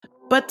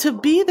But to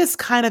be this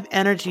kind of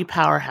energy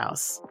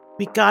powerhouse,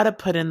 we gotta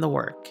put in the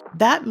work.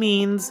 That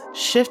means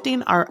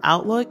shifting our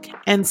outlook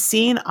and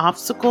seeing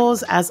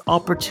obstacles as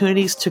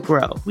opportunities to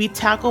grow. We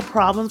tackle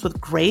problems with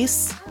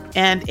grace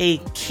and a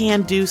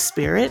can-do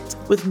spirit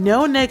with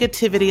no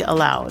negativity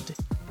allowed.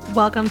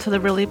 Welcome to the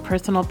Really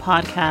Personal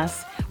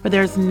Podcast, where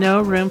there's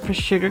no room for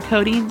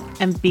sugarcoating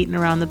and beating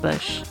around the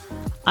bush.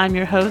 I'm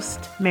your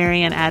host,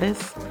 Marianne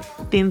Addis.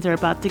 Things are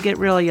about to get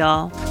real,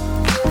 y'all.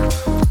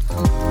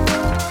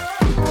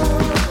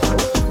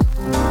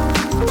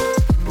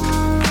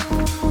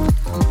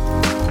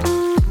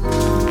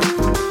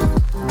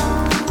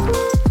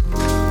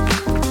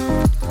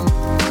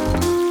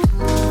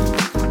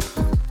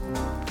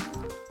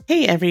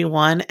 Hey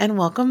everyone, and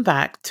welcome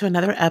back to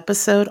another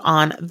episode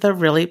on the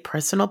Really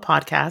Personal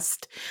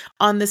Podcast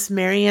on this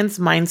Marianne's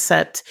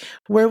Mindset,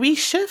 where we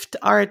shift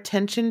our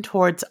attention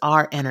towards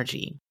our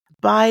energy.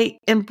 By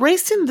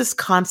embracing this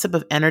concept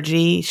of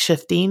energy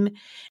shifting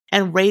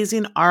and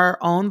raising our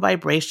own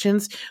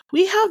vibrations,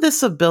 we have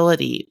this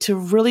ability to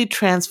really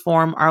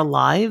transform our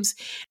lives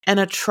and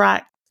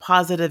attract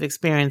positive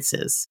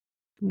experiences.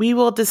 We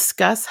will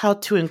discuss how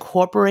to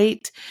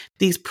incorporate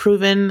these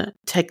proven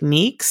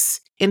techniques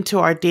into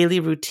our daily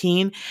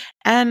routine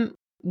and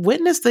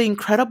witness the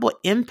incredible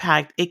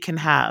impact it can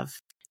have.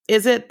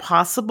 Is it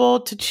possible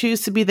to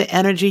choose to be the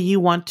energy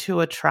you want to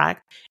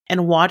attract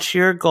and watch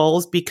your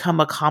goals become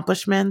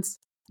accomplishments?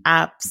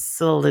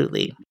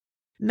 Absolutely.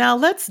 Now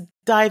let's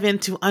dive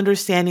into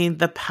understanding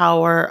the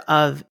power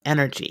of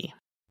energy.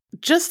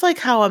 Just like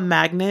how a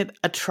magnet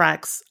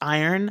attracts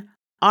iron,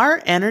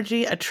 our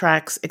energy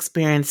attracts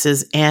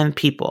experiences and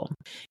people.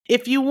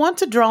 If you want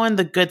to draw in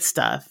the good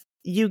stuff,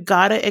 you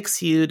gotta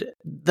exude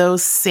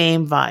those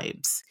same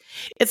vibes.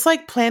 It's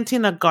like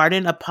planting a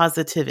garden of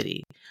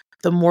positivity.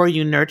 The more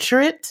you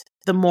nurture it,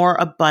 the more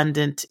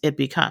abundant it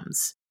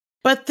becomes.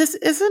 But this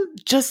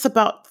isn't just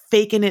about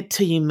faking it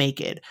till you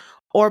make it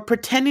or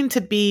pretending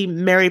to be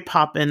Mary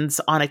Poppins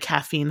on a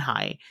caffeine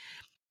high.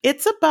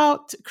 It's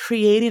about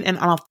creating an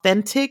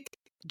authentic,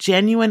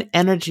 genuine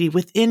energy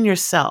within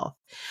yourself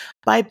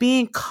by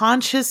being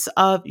conscious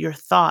of your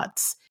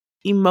thoughts,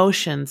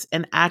 emotions,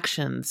 and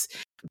actions,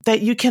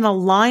 that you can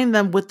align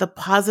them with the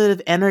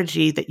positive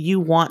energy that you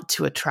want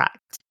to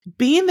attract.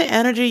 Being the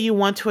energy you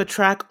want to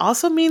attract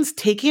also means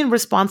taking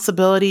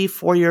responsibility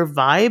for your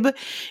vibe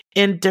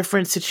in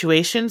different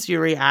situations,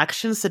 your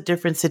reactions to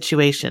different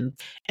situations.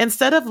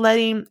 Instead of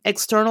letting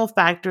external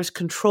factors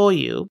control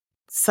you,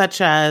 such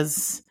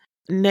as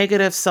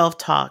negative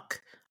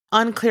self-talk,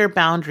 unclear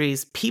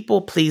boundaries,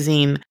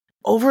 people-pleasing,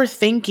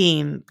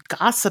 overthinking,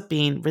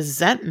 gossiping,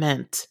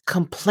 resentment,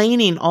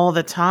 complaining all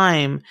the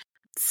time,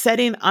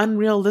 setting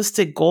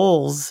unrealistic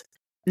goals,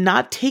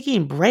 not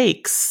taking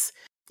breaks,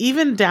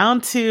 even down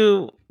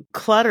to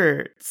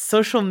clutter,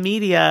 social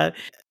media,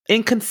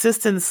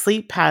 inconsistent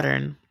sleep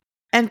pattern,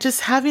 and just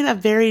having a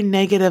very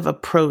negative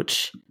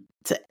approach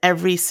to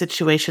every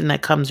situation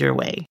that comes your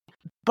way.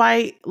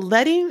 By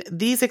letting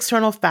these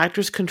external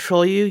factors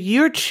control you,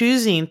 you're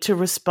choosing to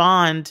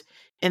respond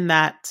in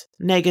that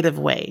negative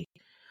way.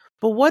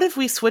 But what if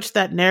we switch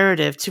that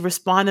narrative to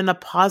respond in a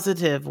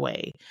positive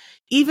way,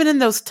 even in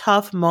those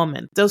tough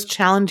moments, those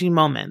challenging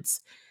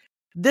moments?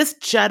 This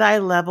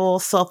Jedi level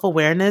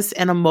self-awareness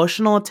and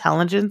emotional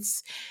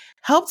intelligence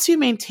helps you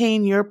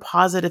maintain your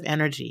positive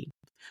energy,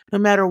 no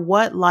matter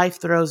what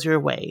life throws your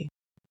way.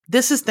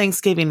 This is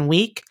Thanksgiving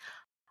week.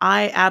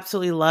 I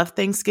absolutely love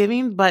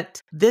Thanksgiving,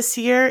 but this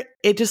year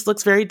it just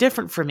looks very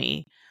different for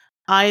me.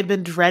 I've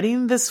been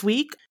dreading this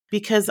week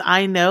because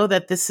I know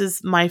that this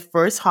is my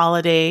first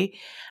holiday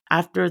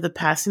after the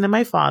passing of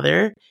my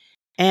father,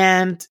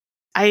 and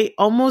I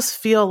almost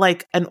feel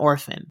like an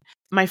orphan.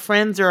 My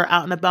friends are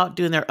out and about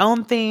doing their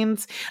own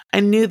things.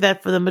 I knew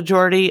that for the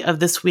majority of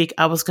this week,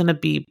 I was going to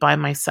be by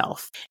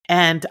myself,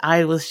 and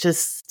I was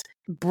just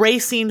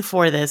bracing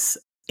for this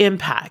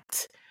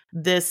impact,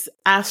 this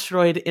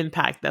asteroid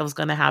impact that was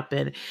going to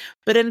happen.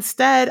 But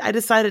instead, I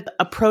decided to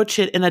approach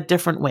it in a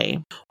different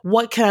way.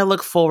 What can I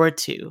look forward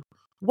to?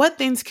 What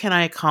things can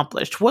I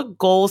accomplish? What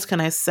goals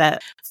can I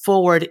set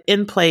forward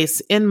in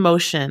place, in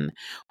motion?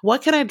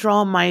 What can I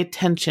draw my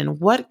attention?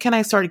 What can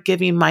I start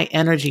giving my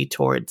energy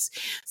towards?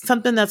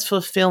 Something that's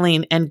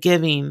fulfilling and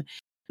giving.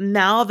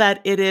 Now that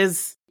it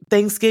is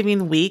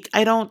Thanksgiving week,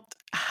 I don't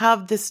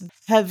have this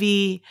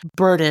heavy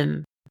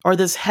burden or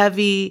this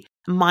heavy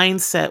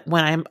mindset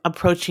when I'm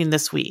approaching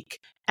this week.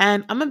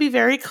 And I'm going to be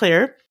very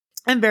clear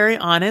and very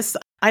honest.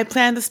 I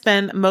plan to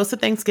spend most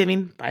of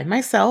Thanksgiving by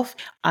myself.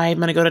 I'm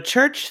going to go to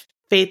church.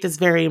 Faith is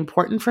very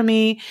important for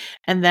me.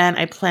 And then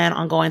I plan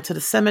on going to the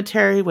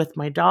cemetery with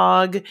my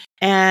dog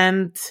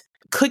and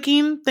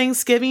cooking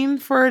Thanksgiving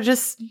for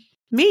just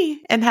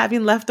me and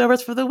having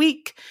leftovers for the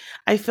week.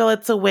 I feel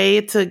it's a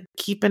way to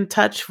keep in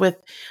touch with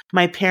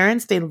my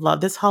parents. They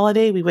love this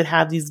holiday. We would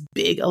have these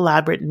big,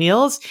 elaborate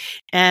meals.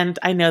 And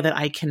I know that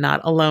I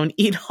cannot alone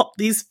eat all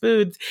these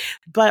foods,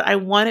 but I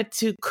wanted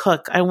to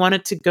cook. I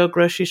wanted to go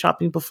grocery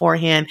shopping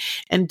beforehand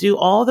and do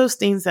all those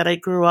things that I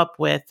grew up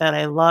with that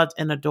I loved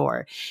and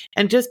adore.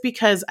 And just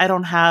because I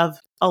don't have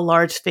a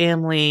large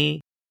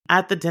family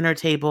at the dinner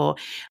table,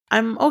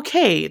 I'm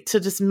okay to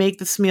just make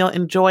this meal,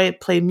 enjoy it,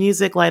 play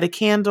music, light a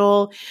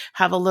candle,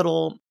 have a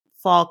little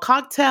fall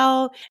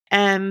cocktail,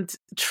 and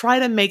try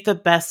to make the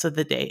best of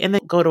the day. And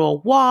then go to a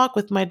walk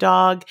with my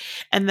dog.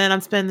 And then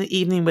I'm spending the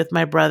evening with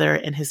my brother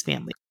and his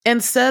family.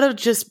 Instead of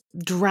just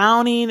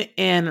drowning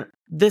in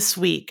this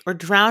week or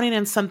drowning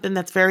in something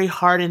that's very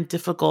hard and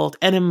difficult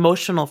and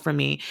emotional for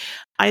me,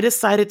 I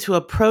decided to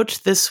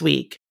approach this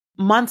week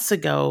months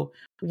ago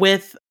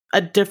with a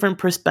different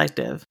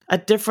perspective, a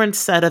different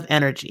set of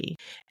energy.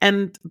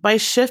 And by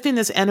shifting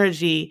this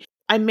energy,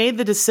 I made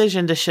the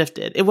decision to shift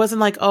it. It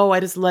wasn't like, oh, I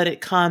just let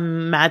it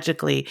come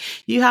magically.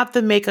 You have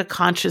to make a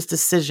conscious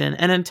decision,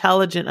 an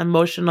intelligent,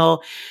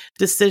 emotional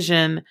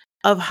decision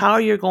of how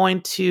you're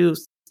going to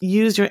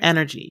use your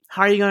energy.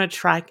 How are you going to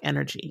track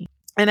energy?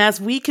 And as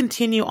we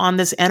continue on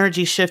this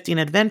energy shifting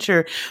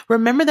adventure,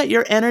 remember that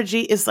your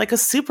energy is like a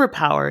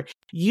superpower.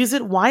 Use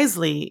it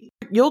wisely.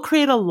 You'll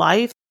create a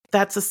life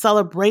that's a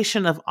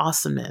celebration of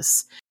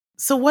awesomeness.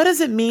 So what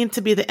does it mean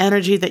to be the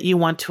energy that you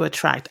want to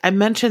attract? I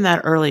mentioned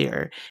that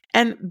earlier.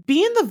 And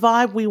being the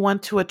vibe we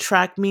want to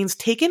attract means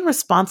taking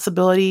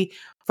responsibility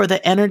for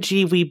the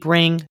energy we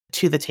bring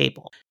to the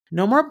table.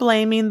 No more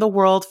blaming the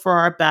world for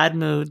our bad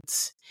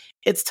moods.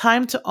 It's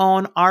time to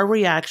own our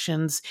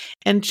reactions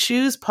and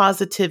choose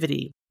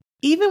positivity,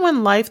 even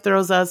when life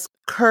throws us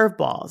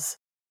curveballs.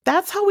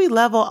 That's how we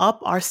level up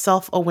our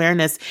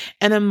self-awareness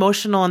and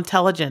emotional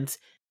intelligence,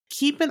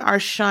 keeping our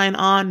shine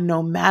on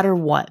no matter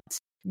what.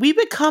 We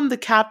become the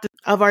captain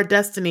of our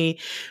destiny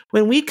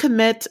when we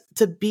commit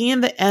to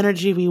being the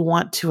energy we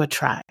want to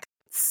attract.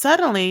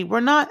 Suddenly, we're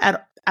not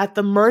at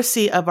the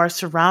mercy of our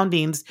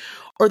surroundings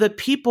or the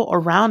people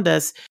around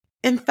us.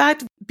 In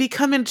fact,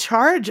 become in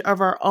charge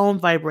of our own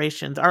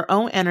vibrations, our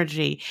own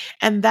energy,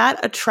 and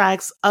that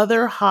attracts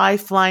other high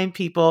flying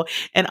people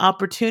and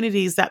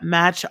opportunities that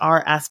match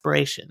our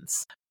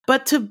aspirations.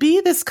 But to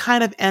be this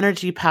kind of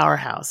energy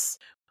powerhouse,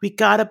 we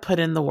got to put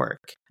in the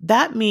work.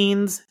 That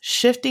means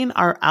shifting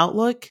our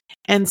outlook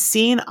and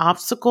seeing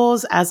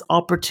obstacles as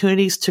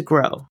opportunities to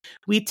grow.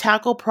 We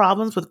tackle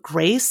problems with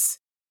grace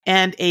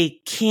and a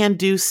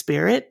can-do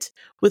spirit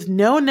with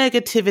no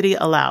negativity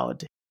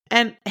allowed.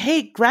 And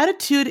hey,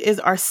 gratitude is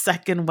our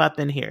second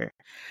weapon here.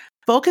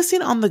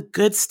 Focusing on the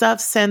good stuff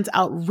sends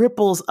out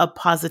ripples of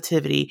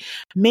positivity,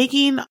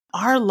 making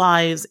our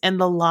lives and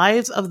the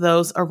lives of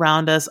those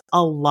around us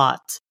a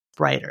lot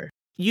brighter.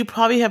 You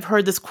probably have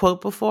heard this quote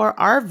before.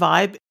 Our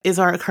vibe is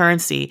our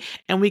currency,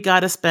 and we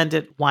got to spend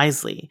it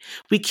wisely.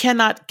 We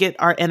cannot get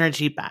our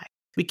energy back.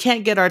 We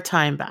can't get our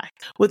time back.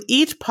 With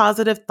each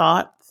positive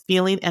thought,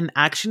 feeling, and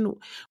action,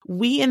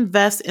 we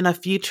invest in a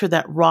future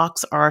that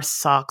rocks our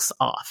socks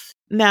off.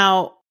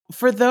 Now,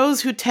 for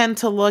those who tend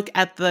to look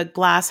at the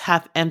glass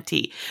half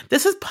empty,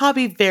 this is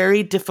probably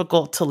very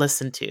difficult to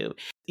listen to.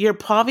 You're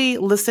probably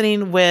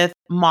listening with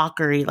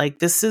mockery, like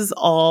this is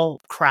all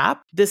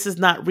crap. This is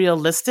not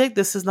realistic.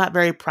 This is not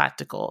very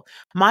practical.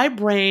 My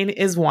brain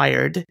is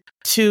wired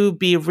to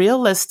be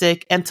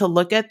realistic and to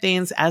look at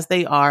things as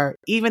they are,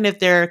 even if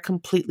they're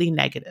completely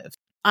negative.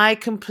 I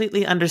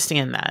completely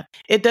understand that.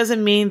 It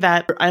doesn't mean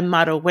that I'm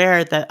not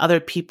aware that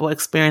other people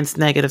experience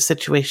negative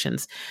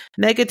situations.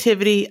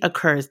 Negativity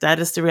occurs. That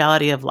is the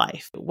reality of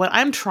life. What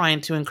I'm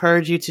trying to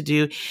encourage you to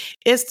do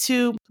is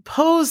to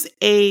pose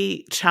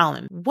a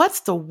challenge. What's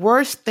the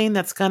worst thing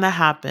that's going to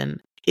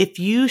happen if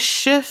you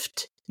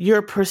shift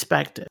your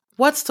perspective?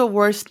 What's the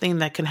worst thing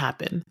that can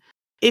happen?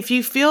 If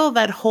you feel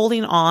that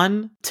holding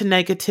on to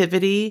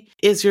negativity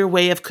is your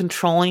way of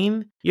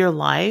controlling your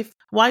life,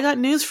 well, I got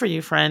news for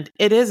you, friend.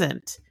 It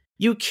isn't.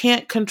 You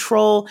can't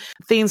control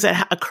things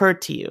that occur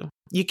to you.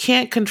 You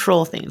can't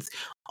control things.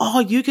 All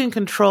you can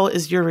control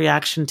is your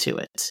reaction to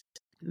it.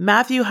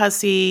 Matthew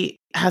Hussey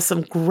has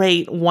some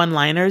great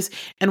one-liners,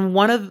 and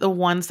one of the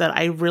ones that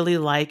I really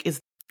like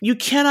is, you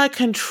cannot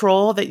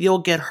control that you'll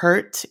get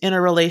hurt in a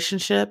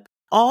relationship.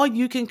 All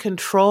you can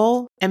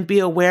control and be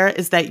aware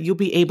is that you'll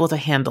be able to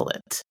handle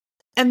it.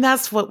 And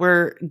that's what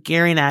we're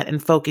gearing at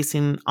and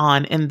focusing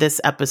on in this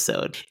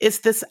episode. It's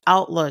this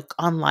outlook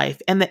on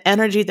life, and the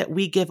energy that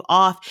we give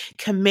off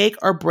can make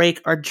or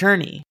break our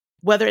journey.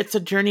 Whether it's a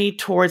journey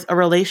towards a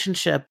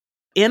relationship,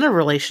 in a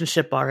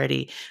relationship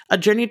already, a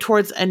journey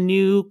towards a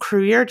new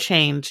career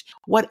change,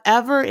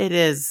 whatever it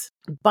is,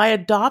 by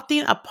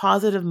adopting a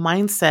positive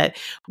mindset,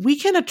 we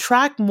can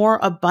attract more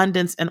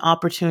abundance and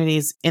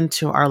opportunities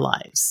into our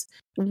lives.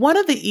 One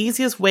of the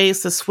easiest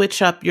ways to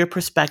switch up your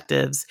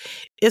perspectives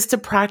is to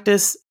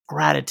practice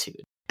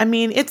gratitude. I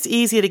mean, it's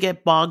easy to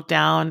get bogged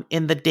down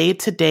in the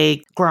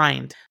day-to-day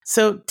grind.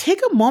 So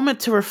take a moment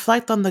to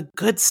reflect on the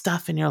good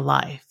stuff in your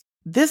life.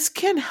 This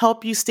can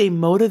help you stay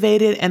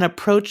motivated and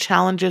approach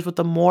challenges with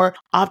a more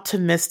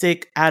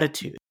optimistic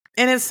attitude.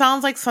 And it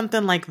sounds like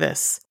something like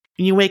this.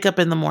 When you wake up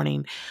in the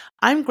morning,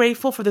 I'm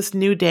grateful for this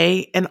new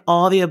day and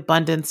all the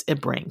abundance it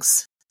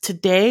brings.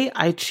 Today,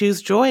 I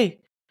choose joy,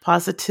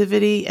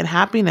 positivity, and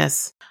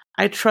happiness.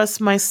 I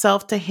trust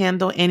myself to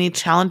handle any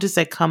challenges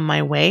that come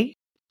my way.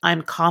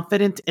 I'm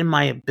confident in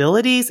my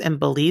abilities and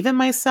believe in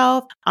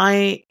myself.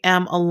 I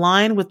am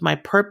aligned with my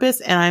purpose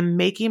and I'm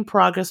making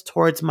progress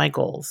towards my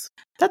goals.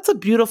 That's a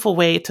beautiful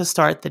way to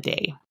start the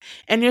day.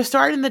 And you're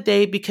starting the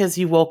day because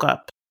you woke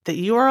up, that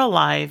you are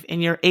alive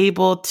and you're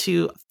able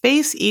to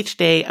face each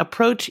day,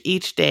 approach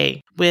each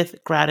day with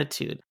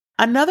gratitude.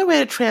 Another way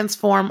to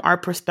transform our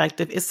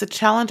perspective is to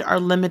challenge our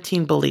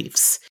limiting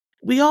beliefs.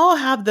 We all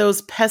have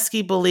those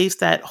pesky beliefs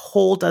that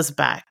hold us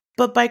back.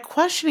 But by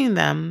questioning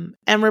them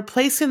and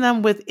replacing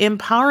them with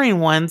empowering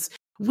ones,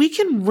 we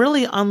can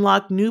really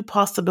unlock new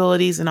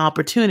possibilities and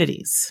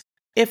opportunities.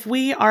 If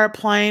we are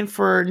applying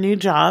for new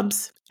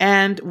jobs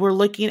and we're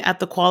looking at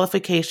the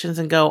qualifications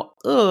and go,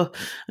 ugh,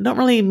 I don't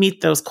really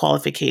meet those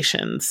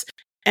qualifications,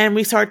 and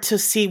we start to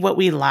see what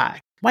we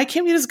lack, why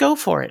can't we just go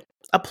for it?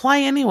 Apply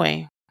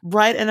anyway.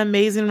 Write an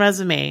amazing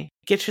resume.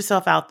 Get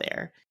yourself out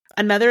there.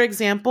 Another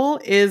example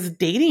is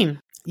dating.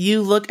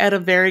 You look at a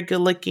very good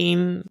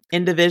looking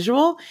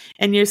individual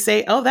and you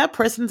say, oh, that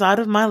person's out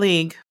of my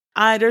league.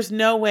 There's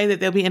no way that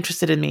they'll be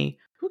interested in me.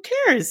 Who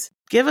cares?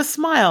 Give a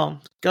smile.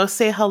 Go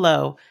say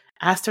hello.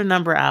 Ask their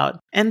number out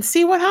and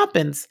see what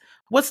happens.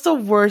 What's the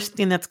worst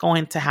thing that's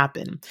going to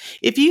happen?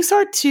 If you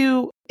start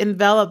to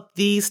envelop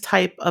these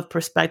type of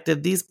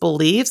perspective, these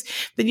beliefs,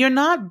 then you're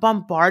not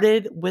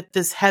bombarded with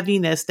this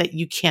heaviness that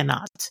you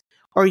cannot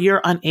or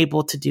you're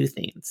unable to do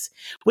things,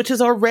 which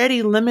is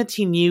already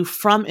limiting you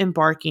from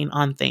embarking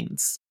on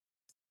things.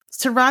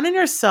 Surrounding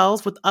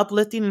yourselves with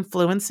uplifting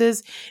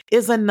influences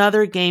is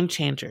another game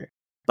changer.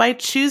 By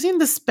choosing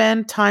to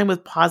spend time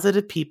with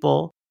positive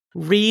people,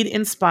 read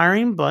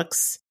inspiring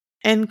books,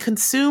 and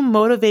consume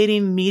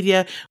motivating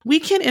media, we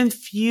can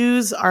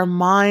infuse our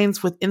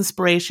minds with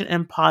inspiration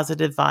and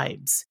positive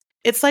vibes.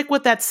 It's like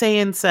what that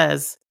saying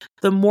says,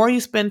 the more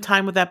you spend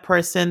time with that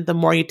person, the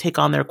more you take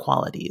on their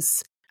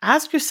qualities.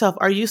 Ask yourself,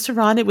 are you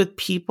surrounded with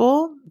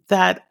people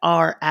that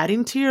are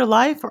adding to your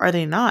life or are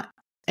they not?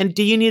 And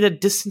do you need to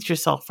distance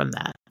yourself from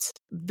that?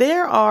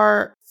 There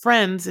are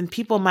friends and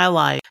people in my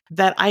life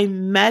that I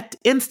met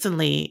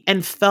instantly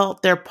and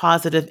felt their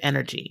positive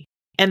energy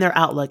and their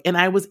outlook. And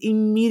I was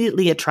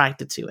immediately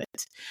attracted to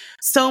it.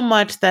 So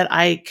much that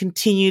I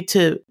continue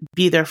to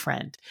be their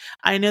friend.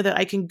 I know that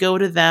I can go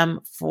to them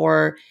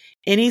for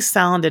any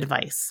sound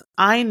advice.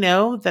 I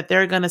know that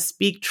they're going to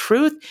speak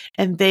truth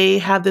and they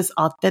have this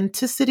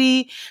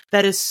authenticity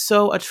that is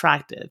so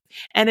attractive.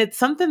 And it's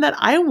something that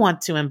I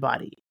want to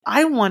embody.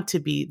 I want to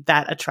be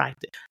that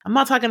attractive. I'm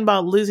not talking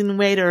about losing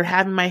weight or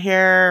having my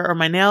hair or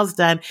my nails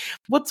done.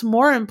 What's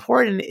more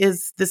important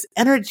is this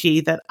energy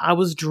that I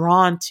was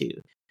drawn to,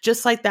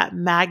 just like that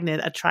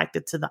magnet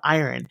attracted to the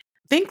iron.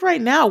 Think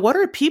right now, what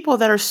are people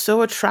that are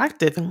so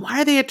attractive and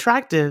why are they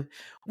attractive?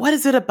 What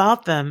is it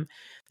about them?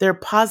 Their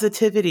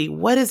positivity,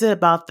 what is it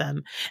about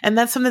them? And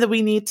that's something that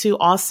we need to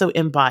also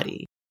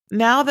embody.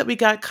 Now that we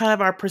got kind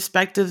of our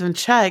perspectives in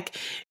check,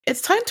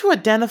 it's time to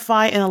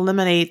identify and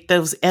eliminate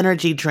those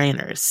energy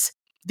drainers,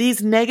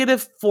 these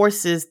negative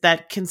forces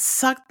that can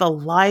suck the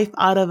life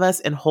out of us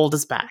and hold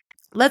us back.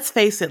 Let's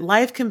face it,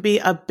 life can be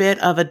a bit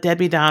of a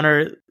Debbie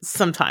Downer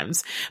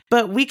sometimes,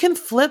 but we can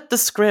flip the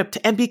script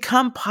and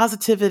become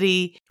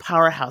positivity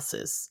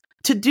powerhouses.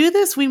 To do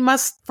this, we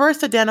must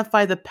first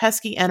identify the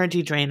pesky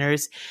energy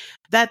drainers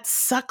that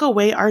suck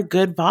away our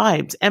good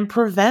vibes and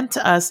prevent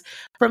us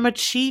from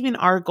achieving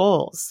our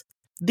goals.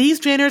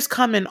 These drainers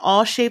come in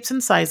all shapes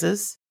and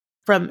sizes,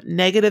 from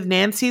negative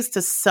Nancy's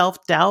to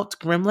self-doubt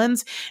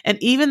gremlins,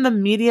 and even the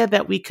media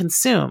that we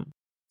consume.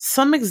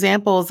 Some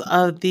examples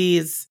of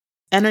these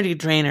energy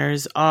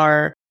drainers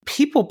are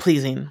people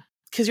pleasing,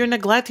 because you're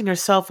neglecting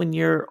yourself when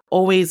you're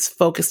always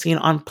focusing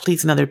on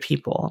pleasing other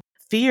people.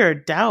 Fear,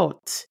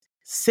 doubt,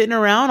 sitting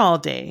around all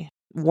day,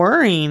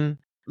 worrying,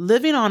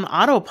 living on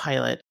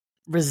autopilot,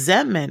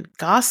 resentment,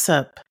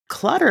 gossip,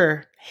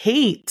 clutter,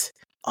 hate.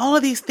 All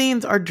of these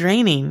things are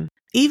draining,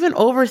 even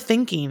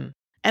overthinking.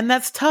 And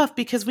that's tough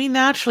because we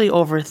naturally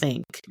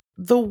overthink.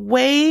 The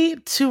way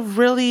to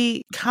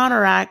really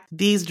counteract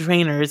these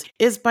drainers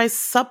is by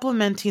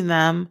supplementing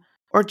them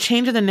or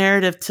changing the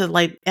narrative to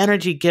like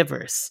energy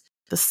givers,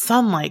 the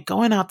sunlight,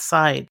 going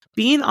outside,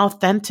 being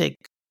authentic,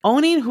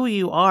 owning who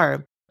you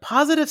are,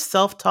 positive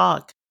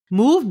self-talk,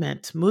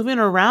 movement, moving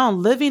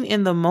around, living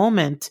in the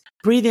moment,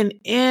 breathing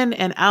in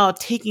and out,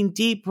 taking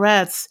deep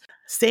breaths,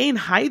 staying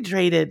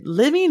hydrated,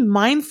 living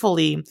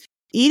mindfully,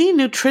 eating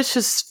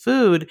nutritious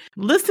food,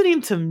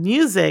 listening to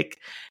music,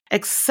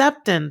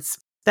 acceptance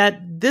that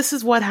this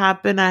is what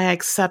happened, I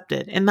accept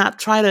it, and not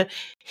try to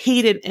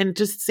hate it and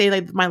just say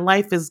like my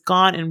life is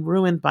gone and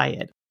ruined by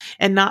it,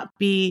 and not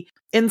be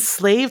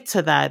enslaved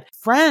to that.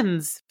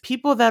 Friends,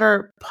 people that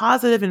are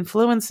positive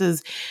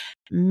influences,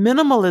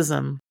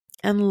 minimalism,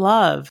 and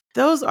love.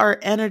 Those are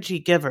energy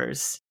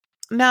givers.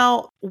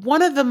 Now,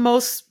 one of the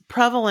most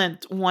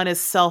prevalent one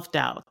is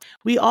self-doubt.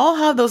 We all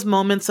have those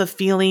moments of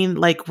feeling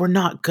like we're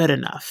not good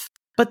enough.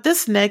 But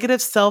this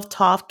negative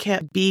self-talk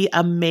can be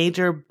a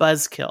major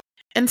buzzkill.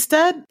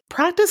 Instead,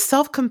 practice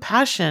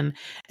self-compassion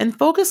and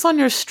focus on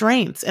your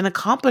strengths and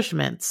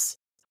accomplishments.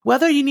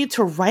 Whether you need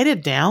to write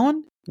it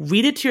down,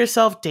 read it to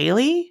yourself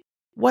daily,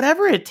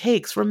 whatever it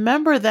takes,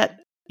 remember that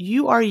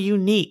you are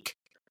unique.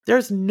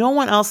 There's no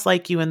one else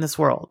like you in this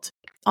world.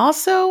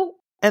 Also,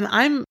 and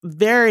I'm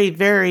very,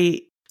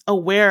 very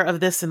aware of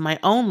this in my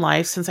own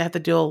life since I have to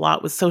deal a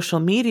lot with social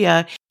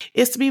media,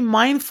 is to be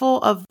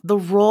mindful of the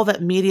role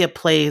that media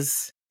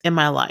plays in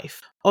my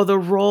life or the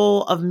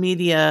role of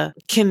media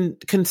can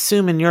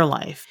consume in your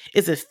life.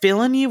 Is it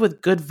filling you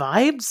with good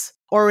vibes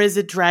or is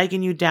it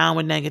dragging you down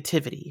with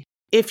negativity?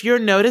 If you're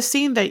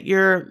noticing that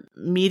your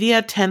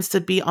media tends to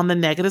be on the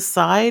negative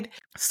side,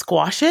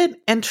 squash it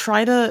and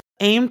try to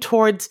aim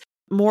towards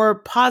more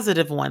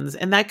positive ones.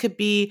 And that could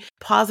be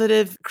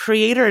positive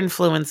creator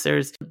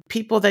influencers,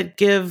 people that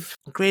give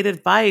great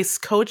advice,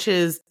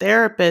 coaches,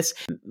 therapists,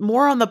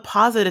 more on the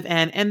positive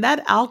end. And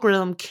that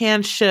algorithm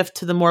can shift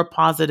to the more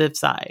positive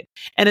side.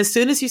 And as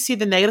soon as you see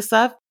the negative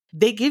stuff,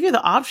 they give you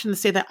the option to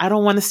say that I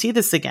don't want to see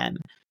this again.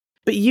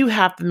 But you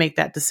have to make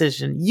that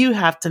decision. You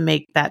have to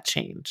make that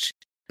change.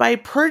 By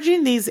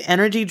purging these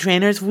energy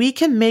drainers, we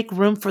can make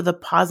room for the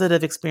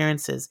positive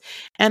experiences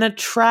and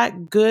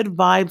attract good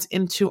vibes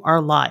into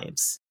our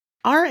lives.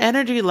 Our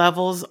energy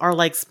levels are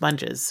like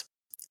sponges,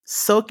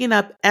 soaking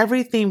up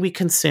everything we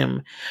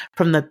consume,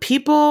 from the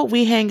people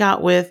we hang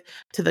out with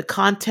to the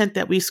content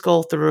that we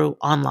scroll through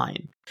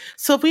online.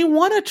 So if we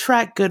want to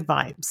attract good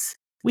vibes,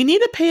 we need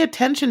to pay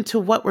attention to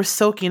what we're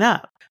soaking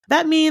up.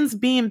 That means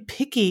being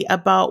picky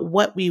about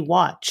what we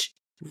watch,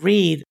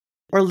 read,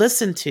 or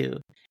listen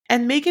to,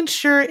 and making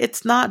sure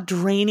it's not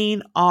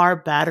draining our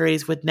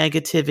batteries with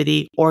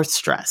negativity or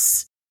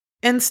stress.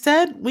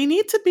 Instead, we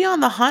need to be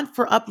on the hunt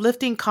for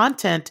uplifting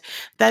content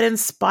that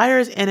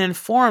inspires and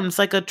informs,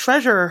 like a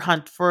treasure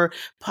hunt for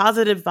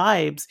positive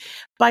vibes.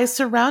 By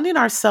surrounding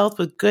ourselves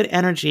with good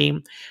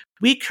energy,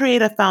 we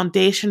create a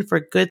foundation for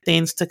good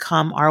things to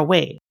come our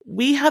way.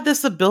 We have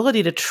this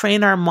ability to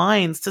train our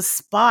minds to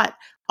spot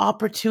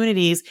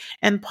opportunities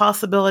and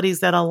possibilities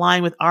that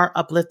align with our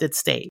uplifted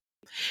state.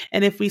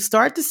 And if we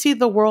start to see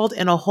the world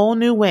in a whole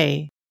new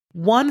way,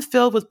 one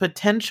filled with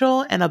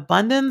potential and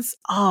abundance,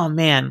 oh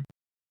man,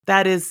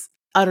 that is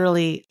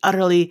utterly,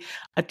 utterly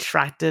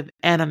attractive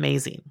and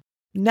amazing.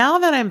 Now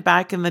that I'm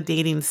back in the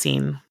dating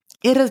scene,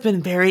 it has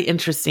been very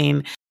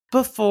interesting.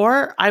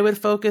 Before, I would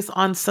focus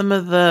on some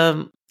of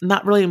the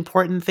not really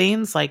important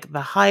things like the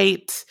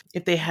height,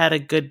 if they had a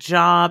good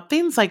job,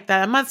 things like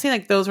that. I'm not saying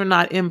like those are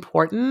not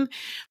important,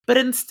 but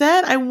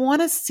instead I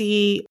want to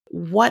see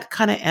what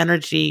kind of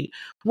energy,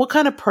 what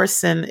kind of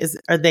person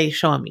are they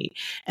showing me?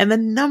 And the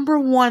number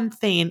one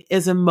thing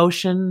is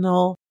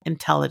emotional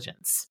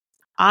intelligence.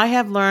 I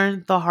have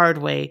learned the hard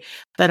way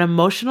that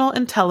emotional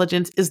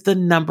intelligence is the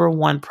number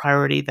one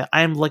priority that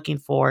I'm looking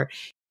for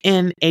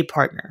in a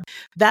partner.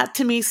 That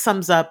to me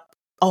sums up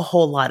a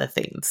whole lot of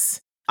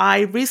things.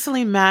 I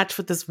recently matched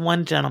with this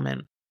one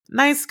gentleman,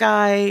 nice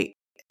guy,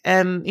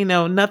 and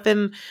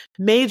nothing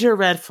major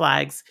red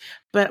flags,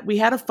 but we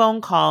had a phone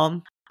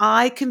call.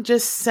 I can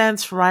just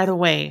sense right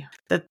away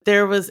that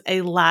there was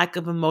a lack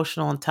of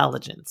emotional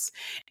intelligence.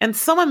 And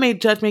someone may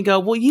judge me and go,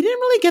 well, you didn't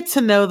really get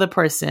to know the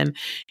person.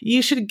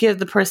 You should give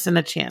the person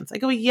a chance. I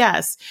go,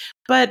 yes,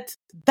 but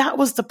that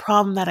was the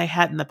problem that I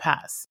had in the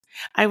past.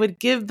 I would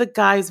give the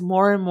guys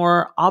more and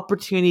more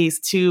opportunities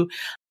to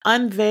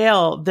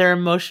unveil their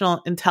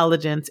emotional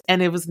intelligence,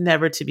 and it was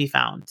never to be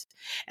found.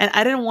 And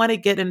I didn't want to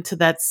get into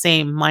that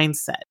same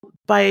mindset.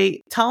 By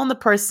telling the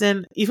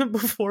person, even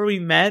before we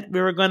met, we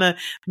were going to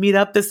meet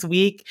up this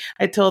week,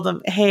 I told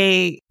them,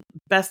 hey,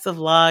 best of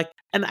luck.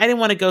 And I didn't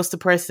want to ghost the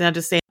person. I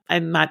just say,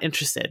 I'm not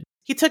interested.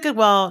 He took it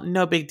well,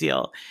 no big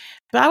deal.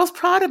 But I was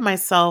proud of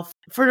myself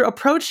for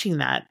approaching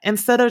that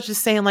instead of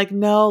just saying like,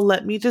 no,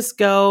 let me just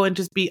go and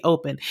just be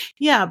open.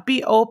 Yeah,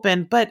 be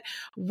open. But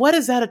what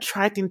is that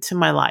attracting to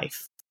my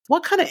life?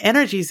 What kind of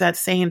energy is that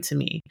saying to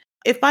me?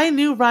 If I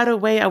knew right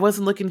away I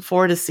wasn't looking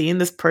forward to seeing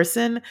this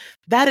person,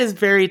 that is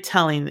very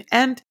telling,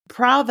 and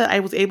proud that I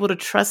was able to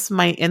trust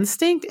my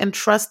instinct and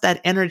trust that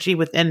energy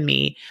within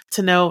me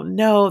to know,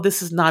 no,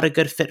 this is not a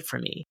good fit for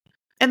me.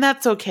 And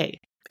that's okay.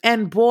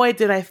 And boy,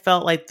 did I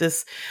felt like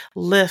this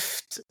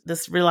lift,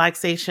 this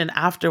relaxation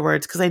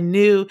afterwards, because I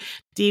knew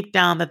deep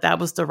down that that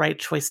was the right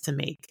choice to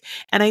make.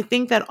 And I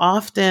think that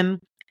often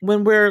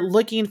when we're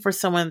looking for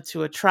someone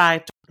to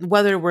attract,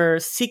 whether we're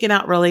seeking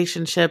out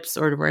relationships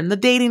or we're in the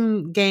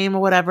dating game or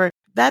whatever,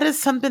 that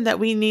is something that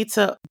we need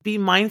to be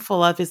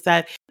mindful of, is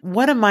that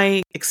what am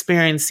I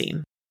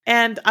experiencing?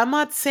 And I'm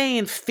not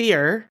saying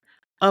fear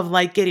of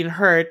like getting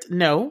hurt.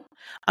 No,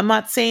 I'm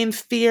not saying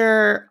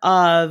fear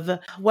of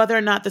whether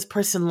or not this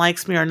person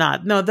likes me or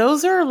not. No,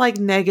 those are like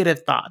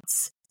negative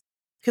thoughts.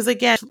 Because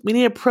again, we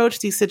need to approach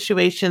these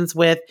situations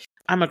with,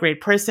 I'm a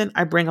great person.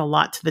 I bring a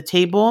lot to the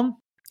table.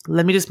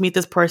 Let me just meet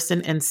this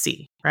person and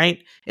see,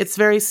 right? It's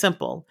very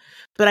simple.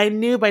 But I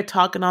knew by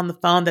talking on the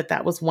phone that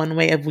that was one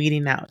way of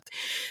weeding out.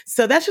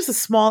 So that's just a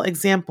small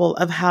example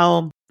of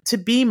how to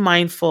be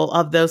mindful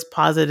of those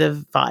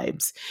positive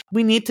vibes.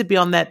 We need to be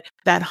on that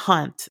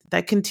hunt,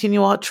 that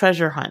continual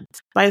treasure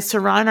hunt by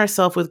surrounding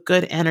ourselves with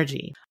good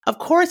energy. Of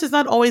course, it's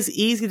not always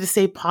easy to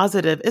stay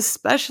positive,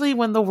 especially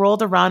when the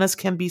world around us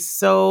can be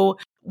so,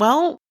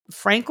 well,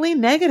 frankly,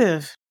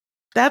 negative.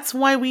 That's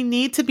why we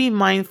need to be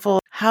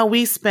mindful how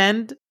we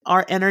spend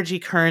our energy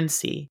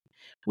currency.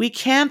 We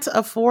can't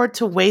afford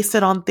to waste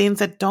it on things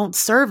that don't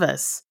serve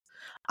us.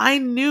 I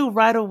knew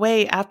right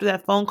away after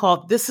that phone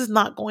call, this is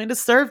not going to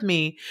serve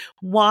me.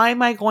 Why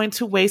am I going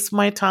to waste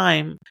my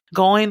time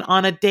going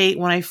on a date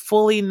when I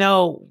fully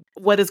know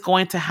what is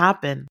going to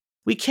happen?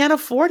 We can't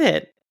afford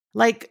it.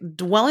 Like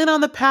dwelling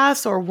on the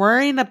past or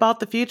worrying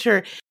about the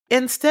future.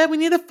 Instead, we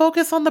need to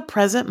focus on the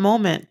present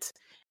moment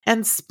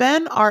and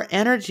spend our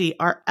energy,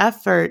 our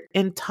effort,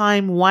 and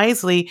time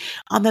wisely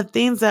on the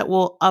things that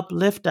will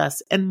uplift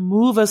us and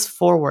move us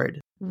forward.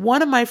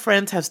 One of my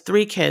friends has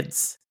 3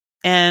 kids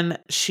and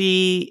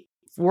she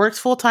works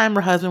full time.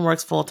 Her husband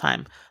works full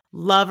time.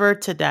 Love her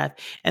to death.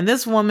 And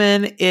this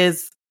woman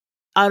is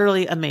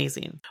utterly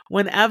amazing.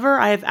 Whenever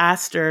I've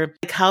asked her,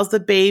 like, how's the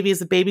baby? Is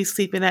the baby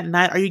sleeping at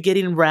night? Are you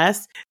getting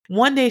rest?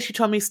 One day she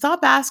told me,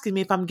 stop asking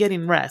me if I'm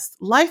getting rest.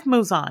 Life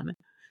moves on.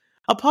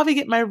 I'll probably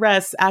get my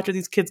rest after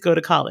these kids go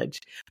to college,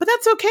 but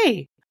that's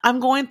okay. I'm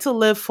going to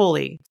live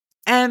fully.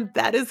 And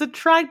that is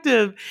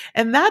attractive.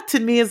 And that to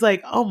me is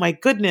like, oh my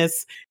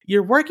goodness,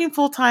 you're working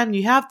full time.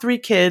 You have 3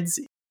 kids.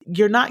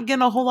 You're not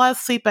getting a whole lot of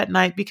sleep at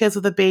night because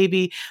of the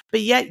baby,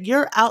 but yet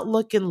your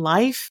outlook in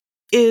life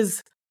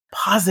is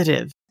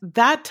positive.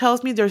 That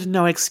tells me there's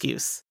no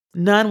excuse,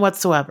 none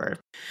whatsoever.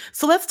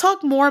 So let's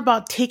talk more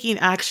about taking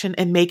action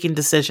and making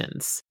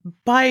decisions.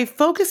 By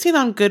focusing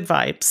on good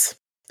vibes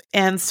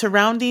and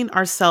surrounding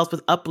ourselves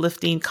with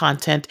uplifting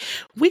content,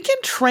 we can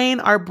train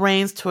our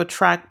brains to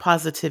attract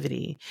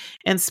positivity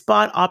and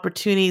spot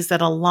opportunities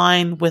that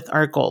align with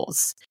our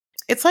goals.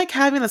 It's like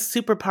having a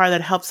superpower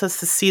that helps us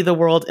to see the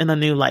world in a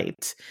new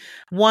light,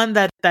 one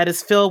that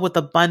is filled with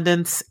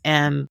abundance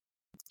and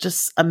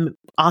just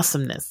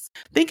awesomeness.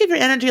 Think of your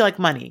energy like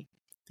money.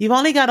 You've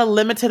only got a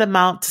limited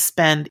amount to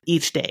spend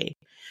each day.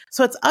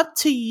 So it's up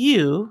to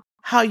you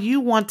how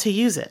you want to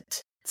use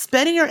it.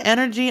 Spending your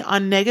energy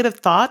on negative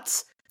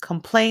thoughts,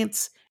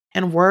 complaints,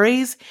 and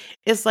worries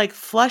is like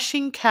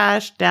flushing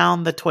cash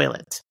down the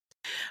toilet.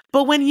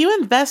 But when you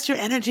invest your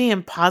energy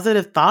in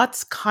positive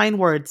thoughts, kind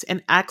words,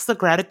 and acts of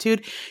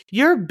gratitude,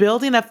 you're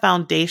building a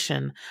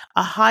foundation,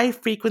 a high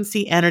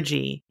frequency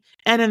energy,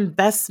 an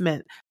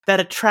investment that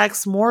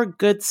attracts more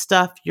good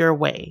stuff your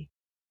way.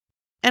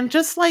 And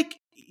just like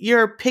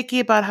you're picky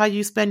about how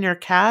you spend your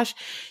cash,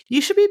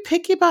 you should be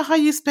picky about how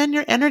you spend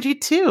your energy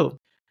too.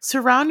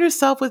 Surround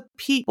yourself with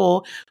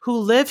people who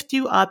lift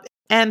you up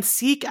and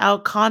seek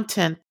out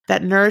content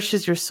that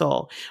nourishes your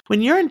soul.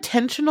 When you're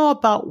intentional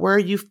about where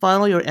you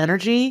funnel your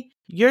energy,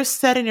 you're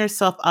setting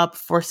yourself up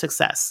for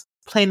success,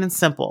 plain and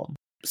simple.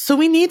 So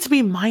we need to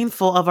be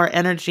mindful of our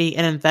energy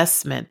and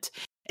investment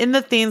in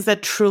the things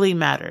that truly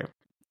matter.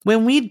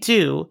 When we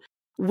do,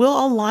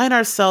 we'll align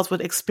ourselves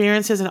with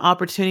experiences and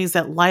opportunities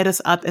that light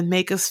us up and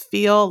make us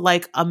feel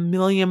like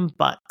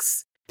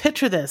 $1,000,000.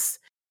 Picture this: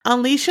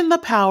 unleashing the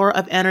power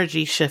of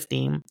energy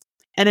shifting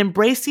and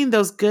embracing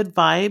those good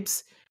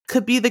vibes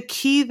could be the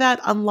key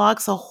that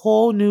unlocks a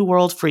whole new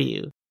world for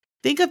you.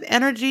 Think of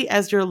energy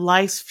as your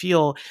life's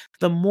fuel.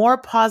 The more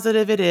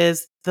positive it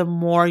is, the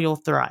more you'll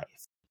thrive.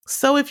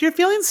 So if you're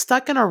feeling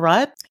stuck in a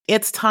rut,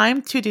 it's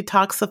time to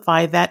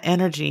detoxify that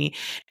energy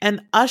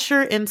and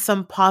usher in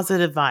some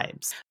positive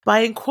vibes. By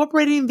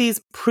incorporating these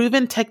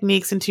proven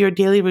techniques into your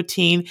daily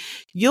routine,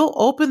 you'll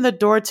open the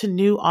door to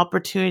new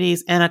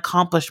opportunities and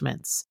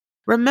accomplishments.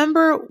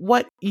 Remember,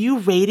 what you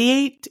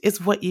radiate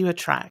is what you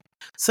attract.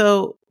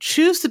 So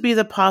choose to be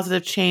the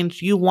positive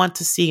change you want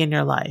to see in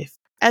your life.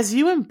 As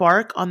you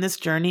embark on this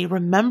journey,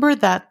 remember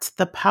that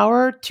the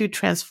power to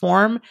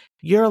transform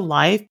your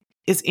life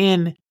is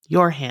in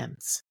your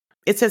hands.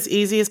 It's as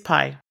easy as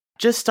pie.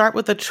 Just start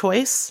with a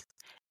choice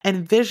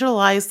and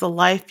visualize the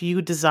life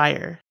you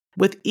desire.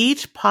 With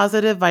each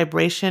positive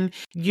vibration,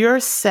 you're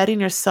setting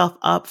yourself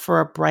up for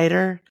a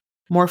brighter,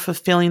 more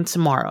fulfilling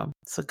tomorrow.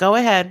 So go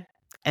ahead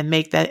and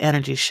make that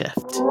energy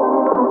shift.